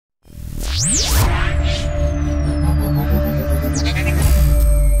Welcome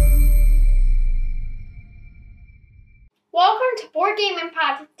to Board Game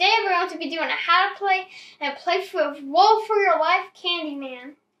Empire. Today we're going to be doing a how to play and play for Roll for Your Life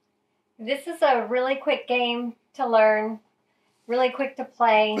Candyman. This is a really quick game to learn, really quick to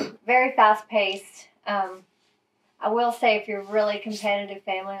play, very fast paced. I will say if you're a really competitive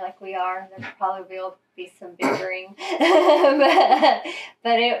family like we are, there probably will be some bickering.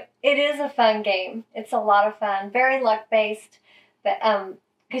 but it is a fun game. It's a lot of fun, very luck based, but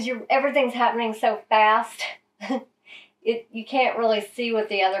because everything's happening so fast. You can't really see what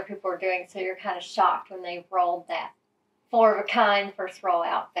the other people are doing, so you're kind of shocked when they rolled that 4 of a kind first roll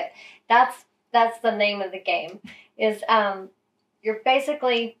out. But that's the name of the game. Is you're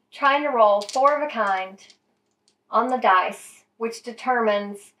basically trying to roll 4 of a kind on the dice, which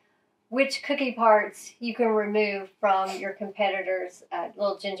determines which cookie parts you can remove from your competitor's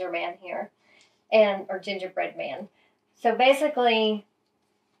little ginger man here, or gingerbread man. So basically,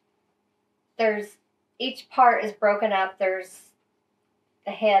 each part is broken up. There's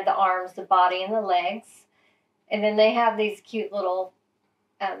the head, the arms, the body, and the legs. And then they have these cute little,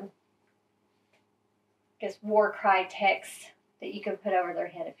 war cry text that you can put over their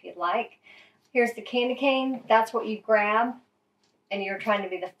head if you'd like. Here's the candy cane. That's what you grab. And you're trying to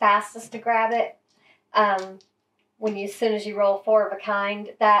be the fastest to grab it. As soon as you roll 4 of a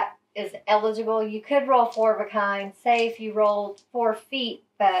kind, that is eligible. You could roll 4 of a kind. Say if you rolled 4 feet,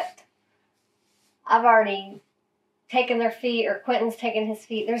 but I've already taken their feet, or Quentin's taken his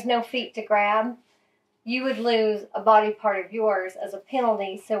feet. There's no feet to grab. You would lose a body part of yours as a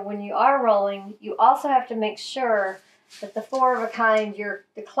penalty. So when you are rolling, you also have to make sure that the 4 of a kind you're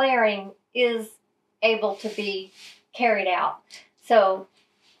declaring is able to be carried out. So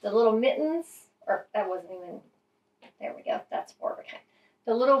the little mittens, or that wasn't even, there we go, that's 4 of a kind.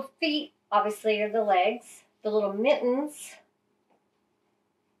 The little feet, obviously, are the legs. The little mittens,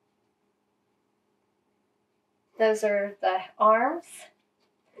 those are the arms.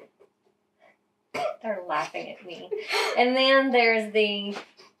 They're laughing at me. And then there's the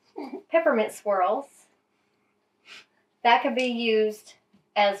peppermint swirls. That could be used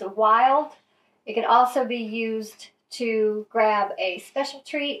as a wild. It could also be used to grab a special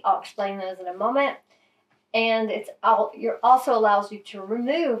treat. I'll explain those in a moment. And it also allows you to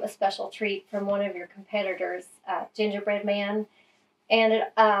remove a special treat from one of your competitors' gingerbread man. And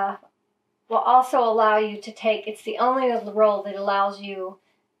it will also allow you to take, it's the only roll that allows you,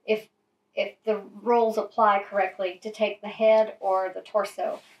 if the rules apply correctly, to take the head or the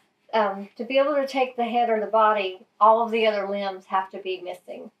torso. To be able to take the head or the body, all of the other limbs have to be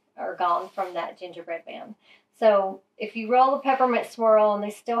missing or gone from that gingerbread man. So if you roll the peppermint swirl and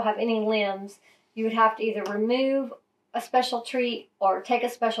they still have any limbs, you would have to either remove a special treat or take a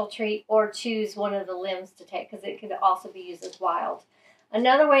special treat or choose one of the limbs to take, because it could also be used as wild.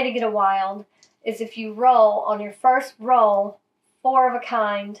 Another way to get a wild is if you roll on your first roll 4 of a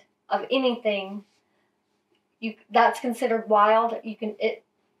kind of anything, that's considered wild. It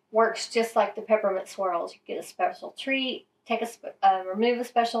works just like the peppermint swirls. You get a special treat, remove a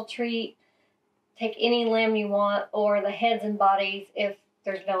special treat, take any limb you want, or the heads and bodies if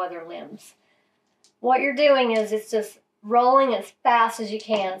there's no other limbs. What you're doing is it's just rolling as fast as you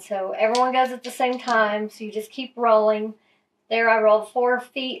can. So everyone goes at the same time, so you just keep rolling. There I rolled 4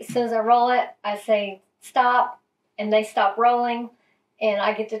 feet. As soon as I roll it, I say stop, and they stop rolling, and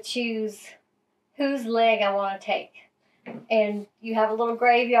I get to choose whose leg I want to take. And you have a little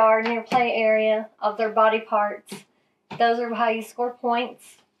graveyard in your play area of their body parts. Those are how you score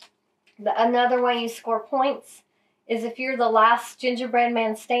points. Another way you score points is if you're the last gingerbread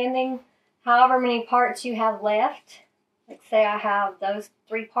man standing, however many parts you have left, like say I have those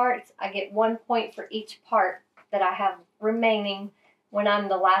 3 parts, I get 1 point for each part that I have remaining when I'm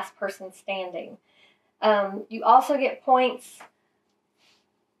the last person standing. You also get points,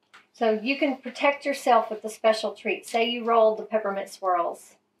 so you can protect yourself with the special treat. Say you rolled the peppermint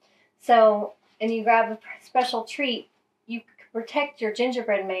swirls, and you grab a special treat, you protect your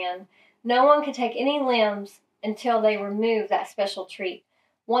gingerbread man. No one can take any limbs until they remove that special treat.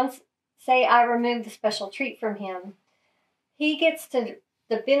 Once, say I remove the special treat from him, he gets to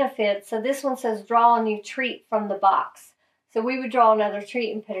the benefit. So this one says draw a new treat from the box. So we would draw another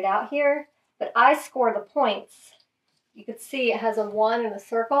treat and put it out here, but I score the points. You could see it has a 1 in a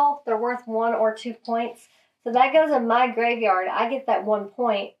circle. They're worth 1 or 2 points. So that goes in my graveyard. I get that 1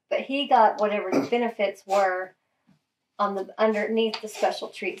 point, but he got whatever the benefits were underneath the special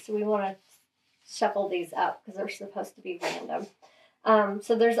treat. So we want to shuffle these up because they're supposed to be random.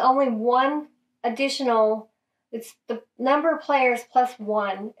 So there's only one additional It's the number of players plus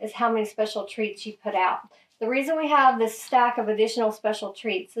 1 is how many special treats you put out. The reason we have this stack of additional special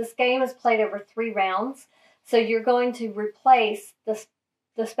treats, this game is played over 3 rounds, so you're going to replace the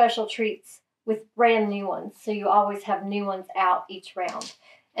special treats with brand new ones. So you always have new ones out each round.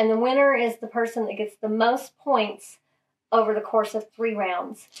 And the winner is the person that gets the most points over the course of 3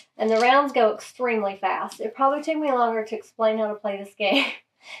 rounds. And the rounds go extremely fast. It probably took me longer to explain how to play this game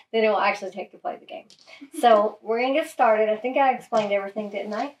than it will actually take to play the game. So we're going to get started. I think I explained everything,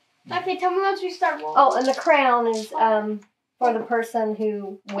 didn't I? Okay, tell me once we start rolling. Oh, and the crown is for the person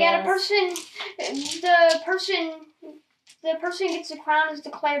who wins. Yeah, the person who gets the crown is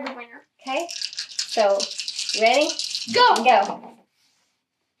declared the winner. Okay, so ready? Go! Go.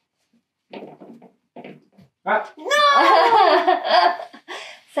 Ah. No!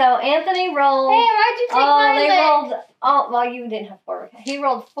 So Anthony rolled. Hey, why'd you take my leg? rolled. Oh, well, you didn't have 4. He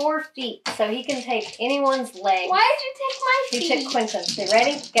rolled 4 feet, so he can take anyone's leg. Why did you take my feet? He took Quentin's. So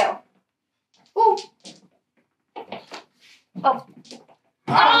ready? Go. Ooh. Oh.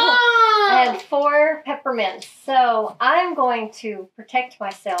 Ah! I had 4 peppermints, so I'm going to protect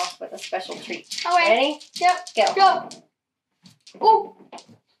myself with a special treat. Oh, wait. Ready? Yep. Go. Go. Ooh.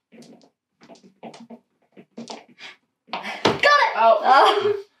 Got it!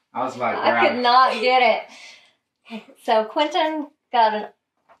 Oh, I was like, I could not get it. So Quentin got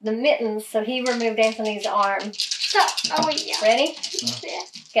the mittens, so he removed Anthony's arm. Stop. Oh, wait, yeah. Ready? Yeah.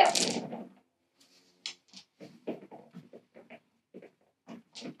 Go.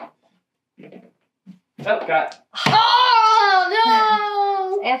 Oh, got it.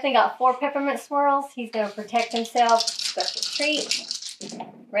 Oh, no! Anthony got 4 peppermint swirls. He's going to protect himself. Special treat.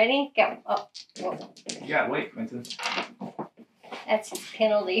 Ready? Go. Oh. Whoa. You gotta wait, Quentin. That's his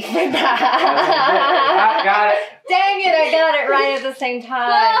penalty for I that. got it. Dang it, I got it right at the same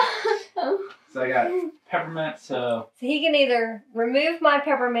time. So I got peppermint, so... So he can either remove my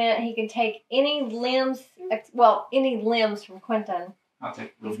peppermint, he can take any limbs from Quentin. I'll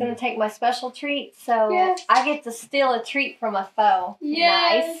take He's going to take my special treat, so Yes. I get to steal a treat from a foe.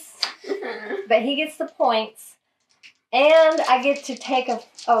 Yes. Nice. But he gets the points, and I get to take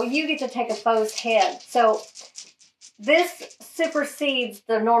you get to take a foe's head. So this supersedes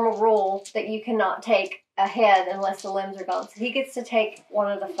the normal rule that you cannot take a head unless the limbs are gone. So he gets to take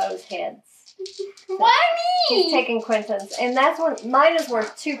one of the foe's heads. Why me? He's taking Quentin's, and that's what mine is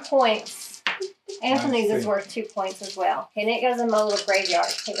worth 2 points. Anthony's is worth 2 points as well. And it goes in my little graveyard.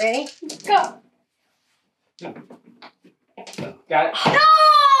 Okay, ready? Go. Got it. No!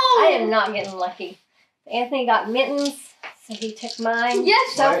 I am not getting lucky. Anthony got mittens, so he took mine.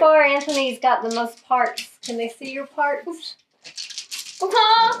 Yes. So Right. far, Anthony's got the most parts. Can they see your parts? Oh,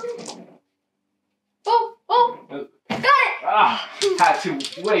 got it! Ah, had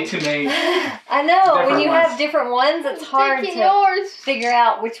way too many. I know. When Different you ones. have different ones, it's hard Taking to yours. figure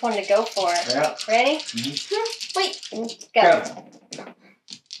out which one to go for. Yeah. Ready? Mm-hmm. Wait, Go.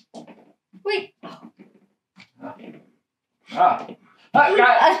 wait. Ah. Ah, got it.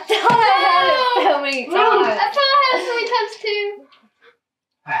 I thought I had it so many I times. thought I had it so many times too.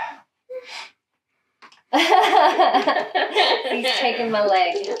 He's taking my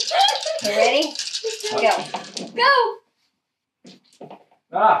leg. You ready? Go. Go.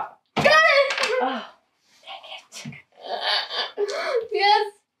 Ah. Got it. Oh, dang it.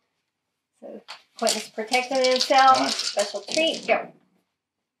 Yes. So Quentin's protecting himself. Alright. Special treat. Go.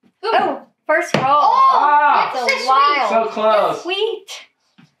 Ooh. Oh, first roll. Ah. that's So so wild. So close. Sweet.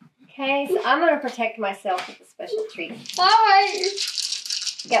 Okay, so I'm going to protect myself with a special treat. All right.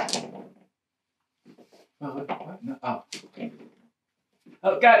 Go. Oh, what? No. Oh.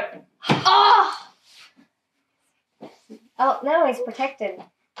 Oh, got it. Oh. Oh, no, he's protected.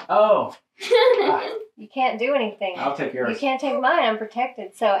 Oh. Ah, You can't do anything. I'll take You yours. can't take mine. I'm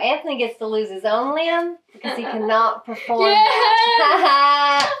protected. So Anthony gets to lose his own limb because he cannot perform.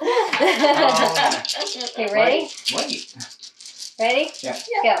 Yes. Okay, ready? Wait. Ready? Yeah.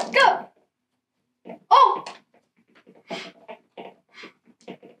 Go. Go. Oh.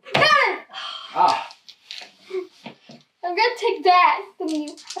 Got it. Ah. I'm gonna take that from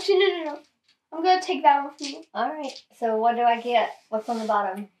you. Actually, no. I'm gonna take that one from you. All right. So what do I get? What's on the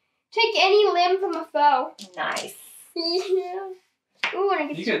bottom? Take any limb from a foe. Nice. Yeah. Ooh, and I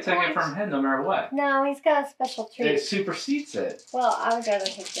get You some could take it points. from him no matter what. No, he's got a special It treat. supersedes it. Well, I would rather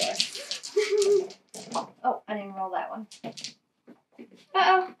take this. Oh, I didn't roll that one.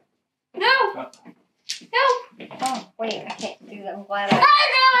 Uh-oh. No. Oh. No. Oh, wait, I can't do that. I'm glad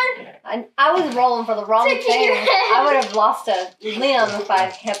I was rolling for the wrong Taking thing. your head. I would have lost a limb if I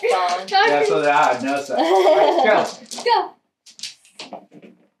had kept on. Yeah, so that I know so. Right, go. Go.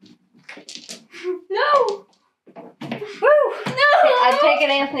 No. Woo! I've taken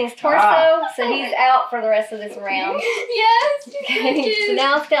Anthony's torso, so he's out for the rest of this round. Yes. Okay, so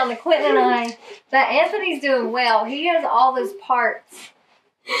now it's down to Quentin and I. But Anthony's doing well. He has all those parts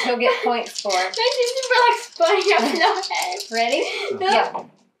he'll get points for. My sister like spinning up in the head. Ready? No. Yep.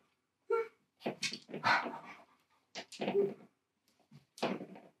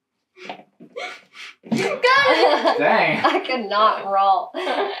 Got it. Dang. I could not roll.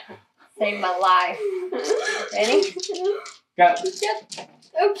 Saved my life. Ready? Go. Yep.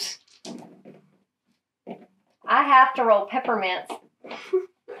 Oops. I have to roll peppermints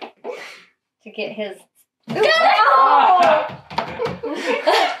to get his. Got it.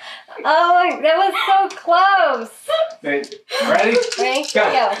 Oh, that was so close. Okay, ready? Ready?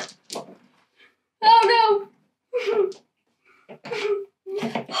 Go. Oh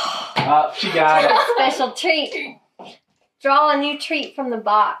Oh, she got it. Special treat. Draw a new treat from the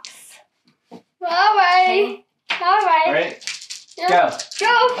box. no. Alright. Alright. Ready? Yeah.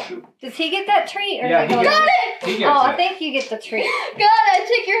 Go. Go. Does he get that treat? Or Yeah, does he it go gets Got it. it. He gets Oh, I it. think you get the treat. Got it.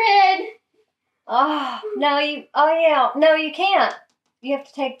 Take your head. Oh, no, you. Oh, yeah. No, you can't. You have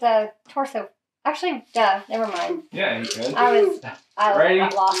to take the torso. Actually, never mind. Yeah, he could. I Ready?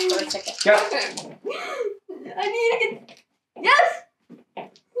 got lost for a second. Go. I need to get. Yes.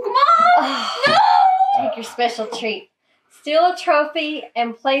 Come on. Oh, No. take your special treat. Steal a trophy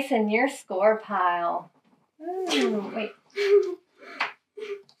and place in your score pile. Wait,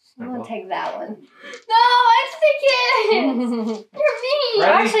 I'm going to take that one. No, I take it. You're mean. Ready?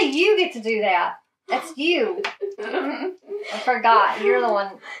 Actually, you get to do that. That's you. I forgot. You're the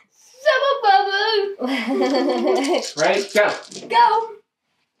one. Bubba. Ready? Go. Go.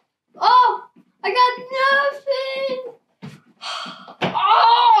 Oh, I got nothing.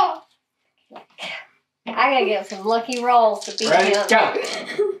 Oh. I gotta get some lucky rolls to beat Ready? him. Go.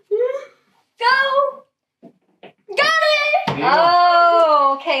 Go. Got it. Here you go.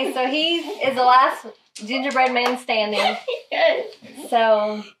 Oh, okay. So he is the last gingerbread man standing. Yes.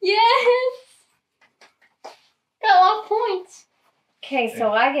 So, Yes. Got a lot of points. okay.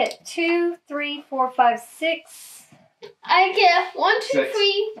 So I get 2, 3, 4, 5, 6. I get 1, 2, Six.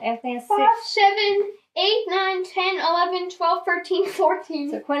 3, Anthony has 5, 6. 7, 8, 9, 10, 11, 12, 13, 14.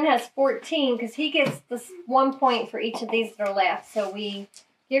 So Quinn has 14 because he gets this 1 point for each of these that are left. So we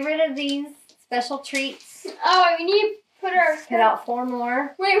get rid of these special treats. Oh, we need to put our. Cut out 4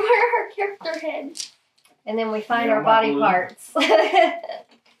 more. Wait, where are our character heads? And then we find Yeah, our my body blue. parts.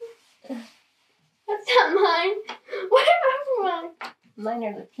 That's not mine. What am I? Mine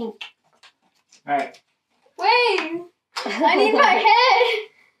are the pink. All right. Wait, I need my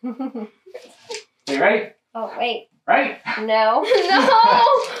head. Okay, ready? Oh, wait. Ready? No. No,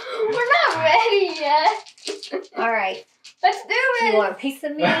 we're not ready yet. All right. Let's do You it. want a piece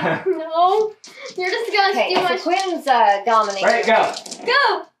of me? No, you're just gonna Okay, steal my. so Quinn's dominating. Ready? Go.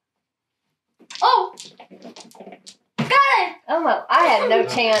 Go. Oh, got it. Oh, well, I had no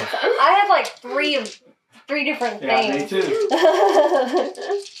chance. I had like three different Yeah, me things. too.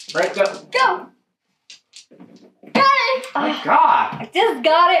 Ready? Go. Go. Got it. Oh God. I just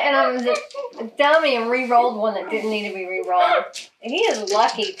got it, and I was a dummy and re-rolled one that didn't need to be re-rolled. And he is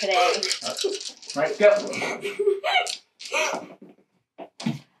lucky today. Right. Go.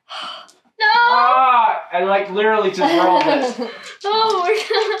 No. Ah! I like literally just rolled it. Oh my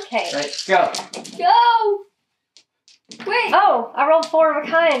Okay. Right. Go. god. Go. Wait. Oh, I rolled 4 of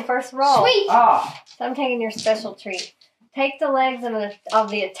a kind first roll. Sweet. Ah. So I'm taking your special treat. Take the legs of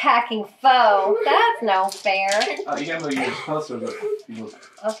the attacking foe. That's no fair. Oh, you gotta move yours closer to people.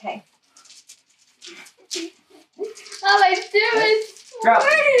 Okay. Oh, I do it. Go.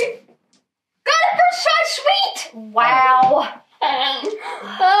 Wait. Got it first try. Sweet. Wow.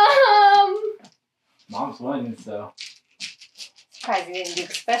 Mom's winning, so. Surprised you didn't do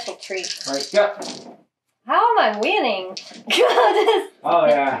the special treat. Right. Go. How am I winning? God, Oh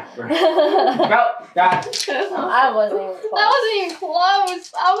yeah. this- Go. Got it. I wasn't even close. That wasn't even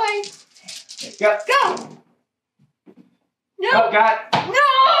close. Oh my. Go. Go. No. Oh, got it.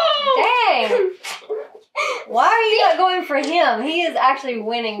 No. Dang. Why are you not going for him? He is actually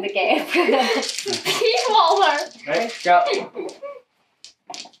winning the game. P-Waller. Right. Go.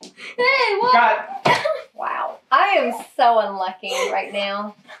 Hey, what? Got it. Wow. I am so unlucky right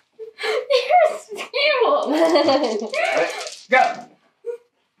now. You're Steve. Right. Go.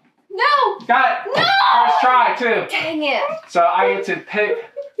 No. Got it. No. First try too. Dang it. So I get to pick.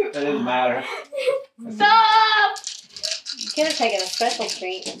 It doesn't matter. Stop. You could have taken a special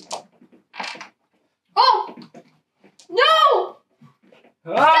treat. Oh. No.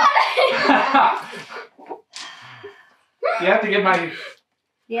 Ah! You have to get my.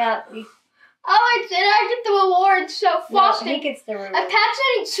 Yeah. Oh, it's, and I get the reward, so No, Frosted. he gets the reward. Attach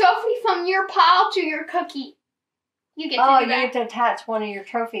any trophy from your pile to your cookie. You get to Oh, do you that. get to attach one of your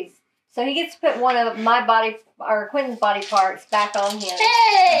trophies. So he gets to put one of my body, or Quentin's body parts back on him.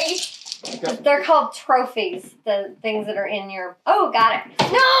 Hey! They're called trophies, the things that are in your... Oh, got it.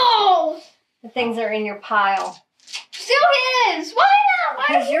 No! The things that are in your pile. Still his! Why not? Why?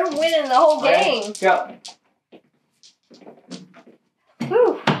 Because you're winning the whole game. Go.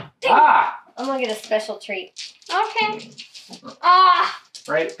 Whew. Ah! I'm going to get a special treat. Okay. Ah!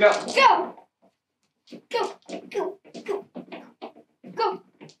 Right, go. Go! Go! Go! Go! Go!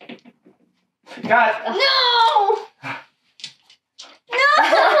 Got it. No! No! I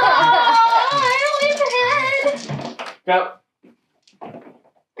don't even have. Go. I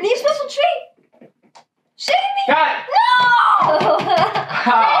need a special treat. Save me! Got it. No!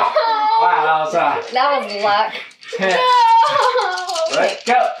 Ah. Wow, that was That was luck. 10. No! Right,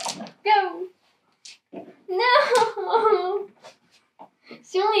 go. Go! No!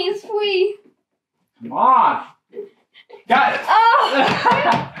 It's only 3. Come on. Got it. Oh!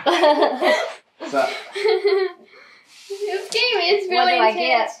 So, This game is What really do I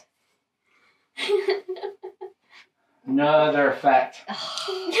intense. another effect. Do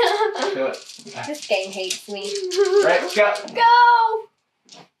it. This game hates me. Right, go. Go!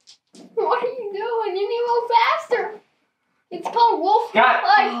 What are you doing? You need to go faster. It's called Wolf Got it.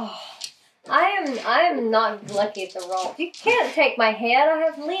 Life. Oh, I am not lucky at the roll. You can't take my head. I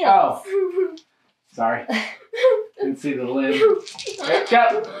have limbs. Oh, sorry. Didn't see the limb. Right,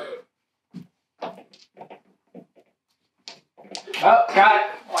 go. Oh, got it.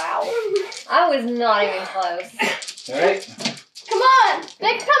 Wow. I was not even close. All right. Come on!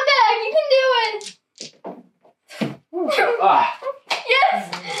 Make it come back! You can do it! Ah, Yes!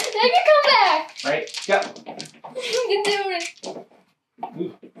 Make it come back! right, go. You can do it!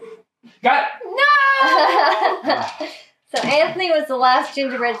 Got it. No! Ah, So Anthony was the last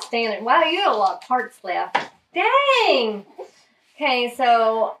gingerbread standing. Wow, you have a lot of parts left. Dang! Okay,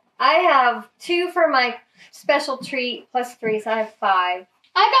 so I have 2 for my special treat plus 3, so I have 5.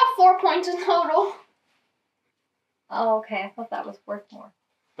 I got 4 points in total. Oh, okay. I thought that was worth more.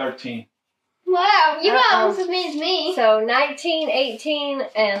 13. Wow, you got Uh-oh. almost as many as me. So 19, 18,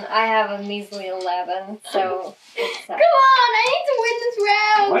 and I have a measly 11. So it's Come on, I need to win this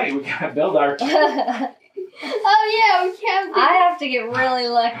round. Wait, we gotta build our. Oh yeah, we can't. I have to get really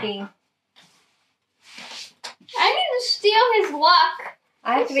lucky. I need to steal his luck.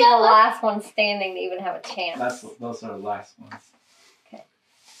 I have to be the last one standing to even have a chance. Those are the last ones.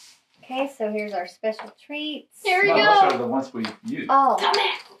 Okay, so here's our special treats. Here we No, go. those are the ones we used. Oh, Come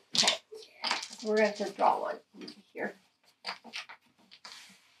here. we're going to draw one here.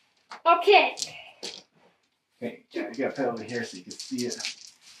 Okay. Okay, you gotta put it over here so you can see it.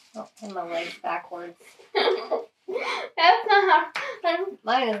 Oh, and my legs backwards. That's not how.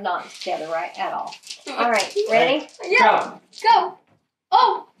 Mine is not together right at all. All right, ready? Yeah. Go.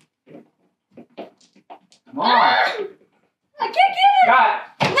 Oh. Come on. I can't get it. Got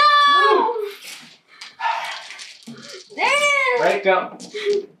No. Damn. it. Right, go.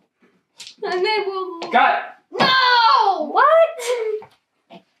 I'm able. Got No. What?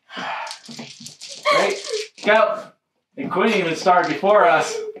 Right, go. And Queen even started before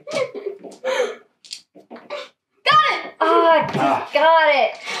us. Got it. Oh, I just got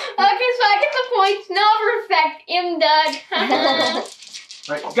it. Okay, so I get the points. No effect. I'm done.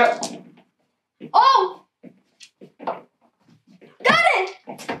 Right, go. Oh. Got it.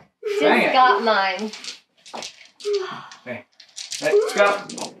 Just Dang it. got mine. Right, go.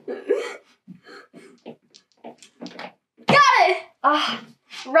 Got it. Ah,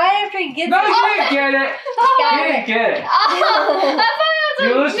 right after he gets No, it. you didn't get it. Got You it. didn't get it. I thought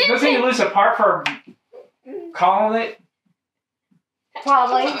You it was lose. a Doesn't you lose a part for calling it?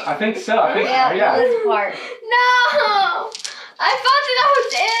 Probably. I think so. I think. Yeah, this part. No. I thought that was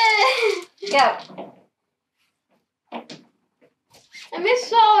it. Go. I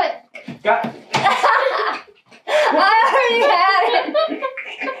missaw it. Got. I already had it.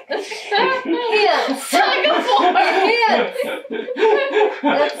 Hints. Hints.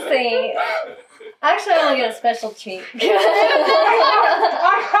 Let's see. Actually, I only get a special treat. I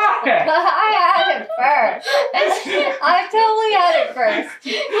got it. I had it first. I totally had it first.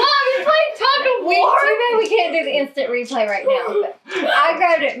 Mom, you're playing tug of war. Too bad we can't do the instant replay right now. But I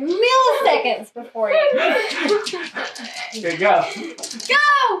grabbed it milliseconds before you. Here you go. Go.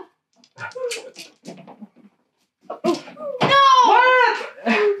 No. What?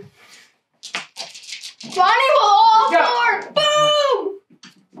 Bonnie will all Go. forward. Boom.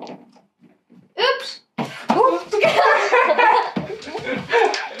 Oops.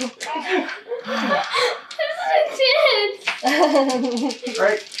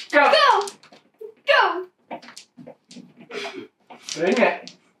 Right, go. Go. Go. Dang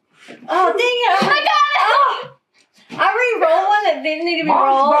it. Oh, dang it. I got it. Oh, I re-rolled one that didn't need to be Mom's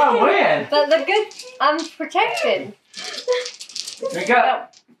rolled. about to win. But the good, I'm protected. There you go.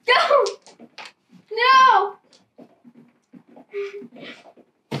 Go. No.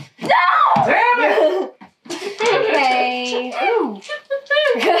 No. Damn it. Okay. Ooh.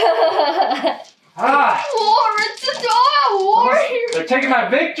 Ah. War. It's a dog. War. They're taking my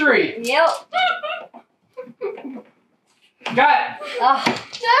victory. Yep. Got it. Oh,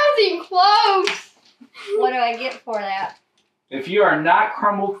 That was even close. what do I get for that? If you are not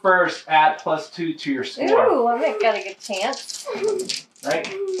crumbled first, add +2 to your score. Ooh, I think I got a good chance. Right?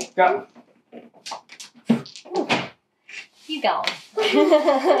 Go. You go.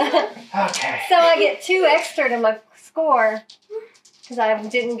 Okay. So I get 2 extra to my score because I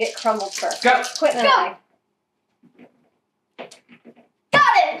didn't get crumbled first. Go. Quentin and I.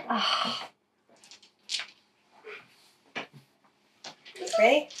 Got it. Oh.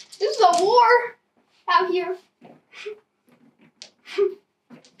 Ready? This is a war out here.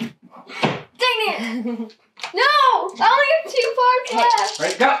 Dang it. No. I only have 2 parts left.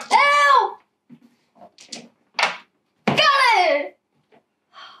 Right? Go. Help. Got it.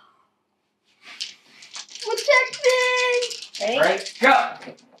 Protected. Ready? Right? Go.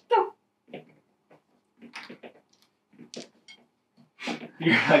 Go.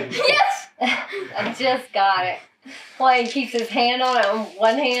 You're like, Yes. I just got it. Well, he keeps his hand on it on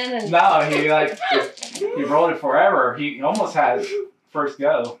one hand and no, he rolled it forever. He almost had first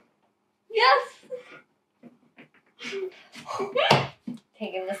go. Yes.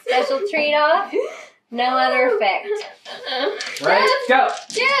 taking the special treat off. No other effect. Right? Go.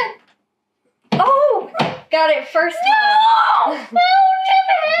 Yeah. Oh, got it first time. No. No,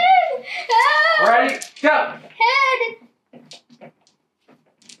 head. Ah. Ready? Go. Head.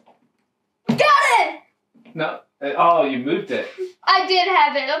 Got it. No. Oh, you moved it. I did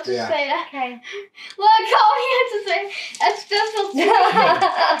have it. I'll just Yeah. say that. Okay. Look, all you have to say. That's special treat.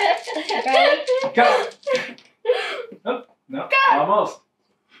 Ready? Go. Oh, no. Go. Almost.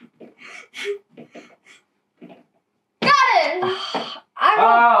 Got it. I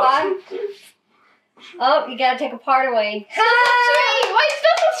rolled 5. Oh, you gotta take a part away. Special treat. Wait,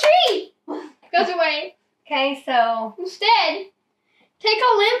 special treat. Goes away. Okay, so Instead, take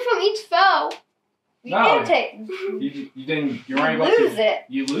a limb from each foe. you No. can take. You didn't. You weren't You able lose to. it.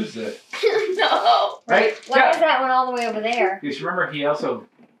 You lose it. No. Right? Why is Go. that one all the way over there? Because remember, he also.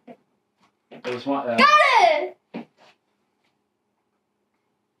 There was one. Got it.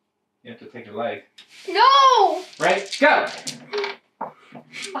 You have to take a leg. No. Right? Go.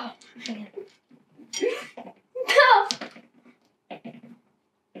 Oh, man. No.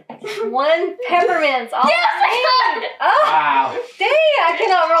 1 peppermint's all Yes, I I need. Oh, Wow. dang, I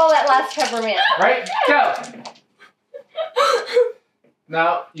cannot roll that last peppermint. Right? Go.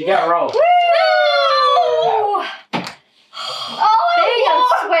 No, you got to roll. Woo! Oh, Dang, I I'm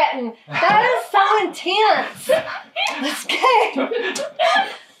sweating. That is so intense. This game.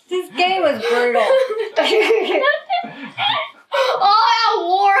 This game was brutal. Oh,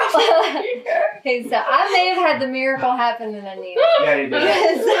 Okay, so I may have had the miracle happen that I needed. Yeah, you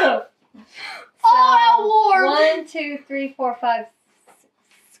did. so, All out war. 1, 2, 3, 4, 5.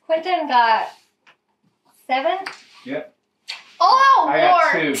 Quentin got 7. All out I got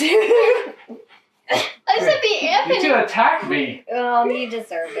war. 2. 2. I said the You Anthony. two attacked me. You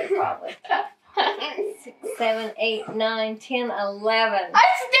deserved it probably. 6, 7, 8, 9, 10, 11. I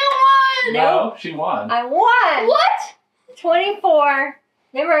still won. No, she won. I won. What? 24.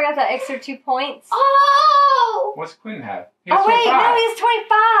 Remember I got that extra 2 points? Oh. What's Quinn have? He has Oh wait, 25. no, he's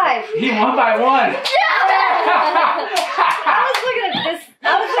 25. He won by 1. I was looking at this. I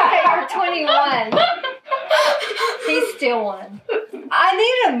was looking at your 21. He still won. I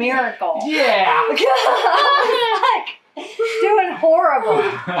needed a miracle. Yeah. I was like doing horrible.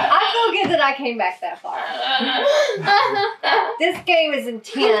 I feel good that I came back that far. This game is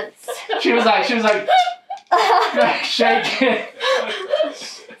intense. She was like shaking.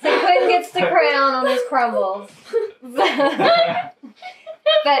 So Quinn gets the crown on his crumbles.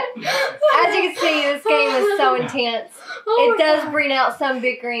 But as you can see, this game is so intense. It does bring out some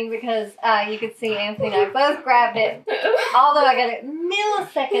bickering because you can see Anthony and I both grabbed it. Although I got it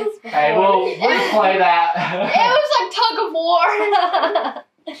milliseconds before. Hey, we'll play that. It was like tug of war.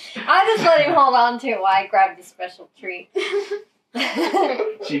 I just let him hold on to it while I grabbed the special treat.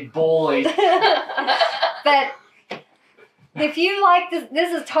 She bullied. But if you like this,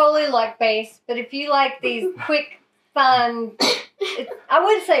 this is totally luck based, but if you like these quick, fun, I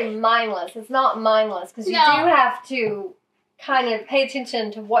would say mindless. It's not mindless because you No. do have to kind of pay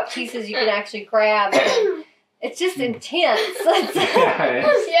attention to what pieces you can actually grab. And it's just intense. Yeah,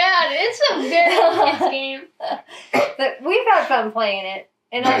 it's a very intense game. But we've had fun playing it,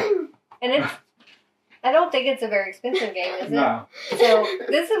 and I don't think it's a very expensive game, is it? No. So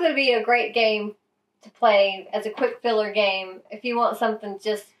this is going to be a great game to play as a quick filler game if you want something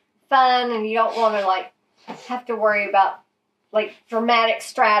just fun and you don't want to like have to worry about like dramatic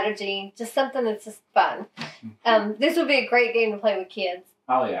strategy, just something that's just fun. This would be a great game to play with kids.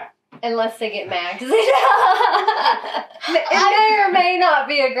 Oh, yeah. Unless they get mad. It may or may not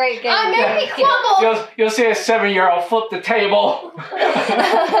be a great game. Make me crumble. You'll see a 7-year-old flip the table.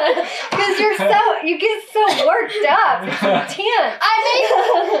 Because you get so worked up. It's intense.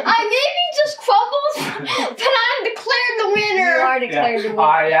 I maybe just crumbles, but I'm declared the winner. You are declared the winner.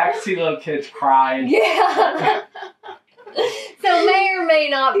 I see little kids crying. Yeah. So may or may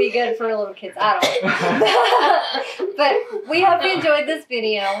not be good for little kids. I don't know. But we hope you enjoyed this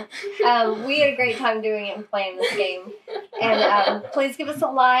video. We had a great time doing it and playing this game. And please give us a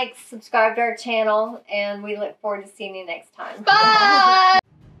like, subscribe to our channel, and we look forward to seeing you next time. Bye!